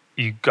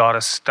 You got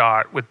to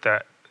start with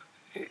that.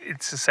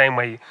 It's the same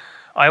way.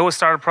 I always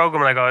start a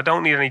program and I go, I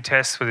don't need any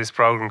tests for this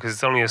program because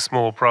it's only a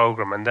small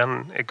program. And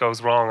then it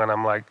goes wrong and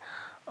I'm like,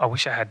 I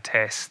wish I had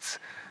tests.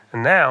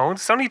 And now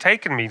it's only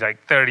taken me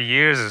like 30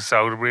 years or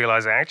so to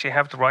realize I actually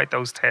have to write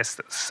those tests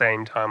at the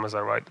same time as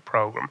I write the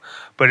program.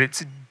 But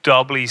it's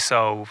doubly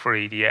so for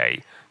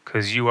EDA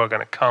because you are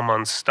going to come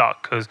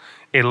unstuck because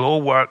it'll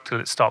all work till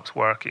it stops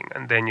working.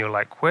 And then you're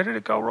like, where did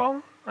it go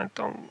wrong? I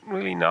don't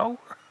really know.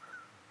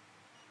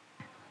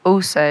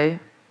 Also,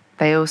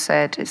 they all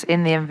said it's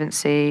in the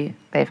infancy.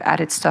 They've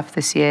added stuff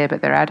this year,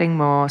 but they're adding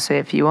more. So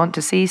if you want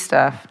to see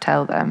stuff,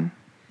 tell them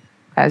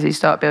as you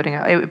start building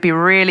up. It would be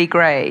really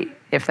great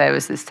if there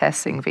was this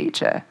testing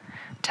feature.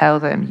 Tell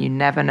them. You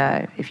never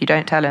know. If you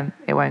don't tell them,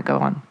 it won't go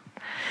on.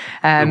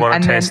 We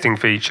want a testing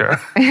feature.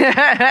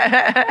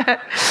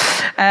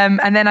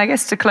 And then I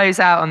guess to close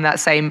out on that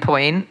same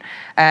point,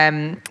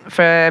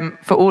 for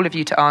all of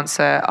you to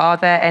answer, are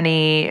there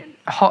any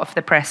hot off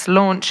the press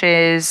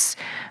launches,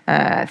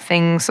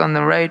 things on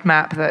the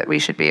roadmap that we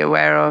should be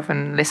aware of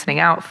and listening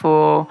out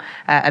for,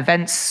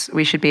 events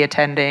we should be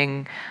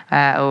attending,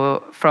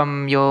 or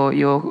from your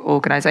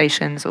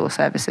organizations or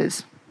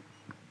services?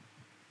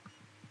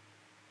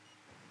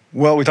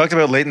 Well, we talked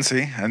about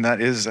latency, and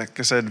that is, like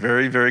I said,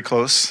 very, very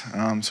close.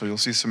 So you'll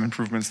see some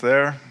improvements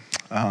there.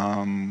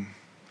 I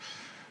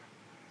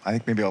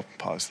think maybe I'll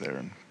pause there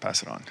and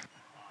pass it on.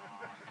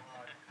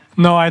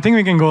 No, I think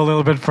we can go a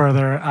little bit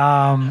further.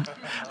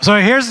 So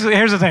here's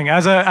the thing.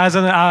 As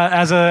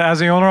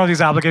the owner of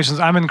these applications,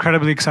 I'm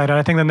incredibly excited.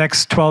 I think the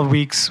next 12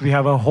 weeks we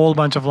have a whole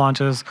bunch of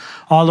launches,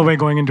 all the way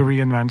going into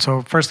reInvent.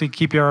 So firstly,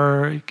 keep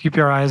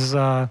your eyes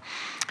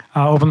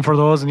open for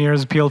those and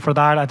ears peeled for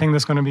that. I think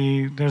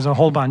there's a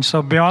whole bunch.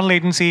 So beyond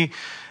latency,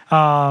 there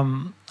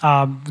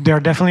are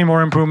definitely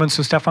more improvements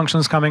to step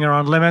functions coming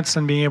around limits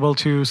and being able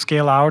to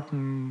scale out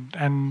and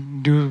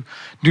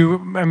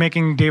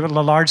making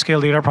large-scale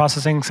data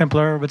processing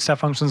simpler with step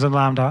functions in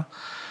Lambda.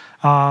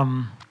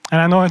 And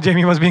I know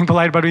Jamie was being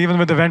polite, but even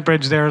with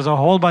EventBridge, there's a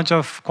whole bunch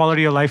of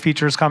quality of life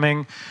features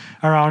coming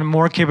around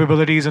more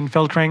capabilities and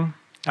filtering,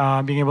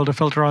 being able to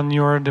filter on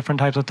newer different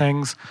types of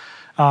things.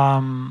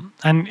 And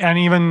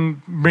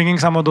even bringing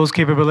some of those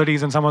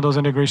capabilities and some of those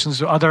integrations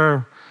to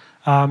other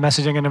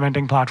messaging and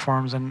eventing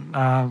platforms and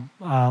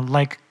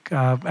like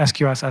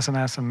SQS,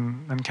 SNS,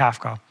 and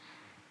Kafka,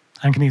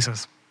 and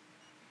Kinesis.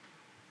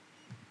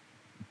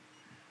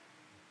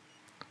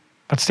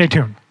 But stay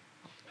tuned.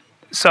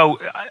 So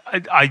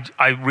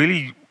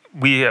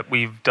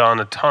we've done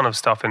a ton of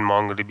stuff in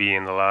MongoDB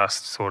in the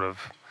last sort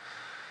of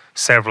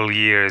several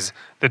years.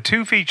 The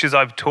two features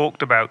I've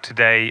talked about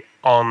today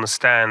on the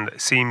stand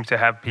seem to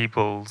have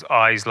people's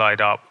eyes light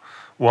up.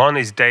 One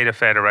is data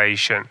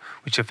federation,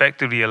 which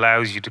effectively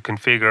allows you to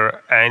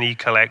configure any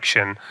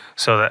collection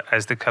so that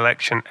as the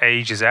collection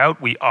ages out,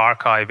 we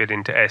archive it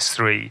into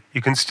S3.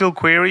 You can still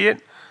query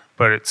it,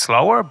 but it's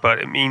slower, but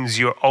it means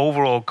your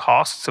overall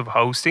costs of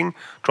hosting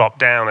drop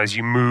down as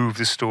you move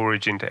the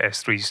storage into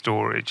S3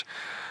 storage.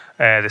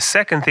 The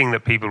second thing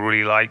that people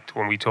really liked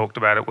when we talked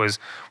about it was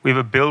we have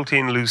a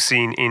built-in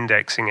Lucene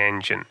indexing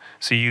engine.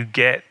 So you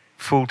get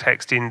full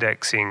text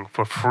indexing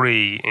for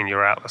free in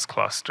your Atlas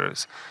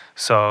clusters.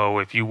 So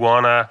if you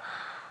want to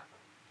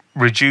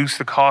reduce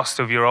the cost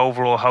of your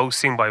overall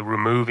hosting by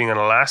removing an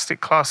Elastic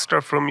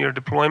cluster from your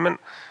deployment,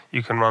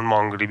 you can run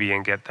MongoDB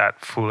and get that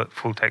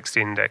full text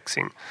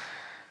indexing.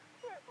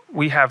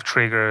 We have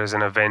triggers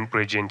and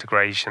EventBridge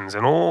integrations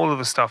and all of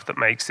the stuff that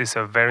makes this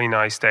a very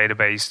nice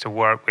database to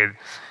work with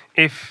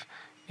if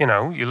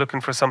you're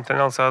looking for something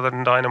else other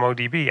than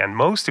DynamoDB. And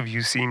most of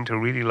you seem to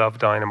really love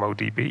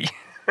DynamoDB.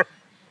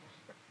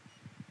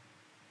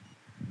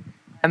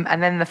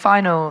 And then the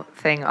final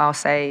thing I'll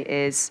say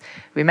is,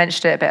 we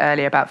mentioned it a bit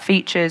earlier about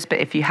features, but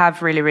if you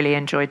have really, really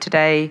enjoyed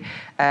today,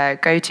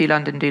 go to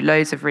London, do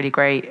loads of really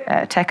great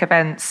tech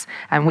events.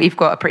 And we've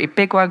got a pretty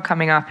big one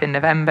coming up in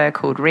November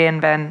called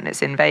reInvent.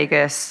 It's in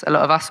Vegas. A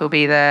lot of us will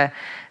be there.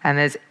 And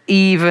there's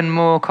even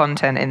more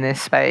content in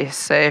this space.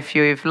 So if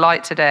you've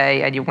liked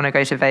today and you want to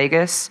go to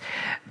Vegas,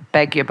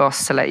 beg your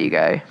boss to let you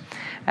go.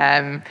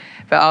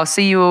 But I'll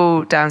see you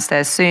all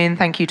downstairs soon.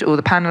 Thank you to all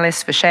the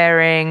panelists for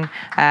sharing,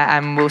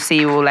 and we'll see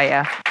you all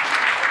later.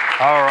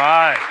 All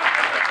right.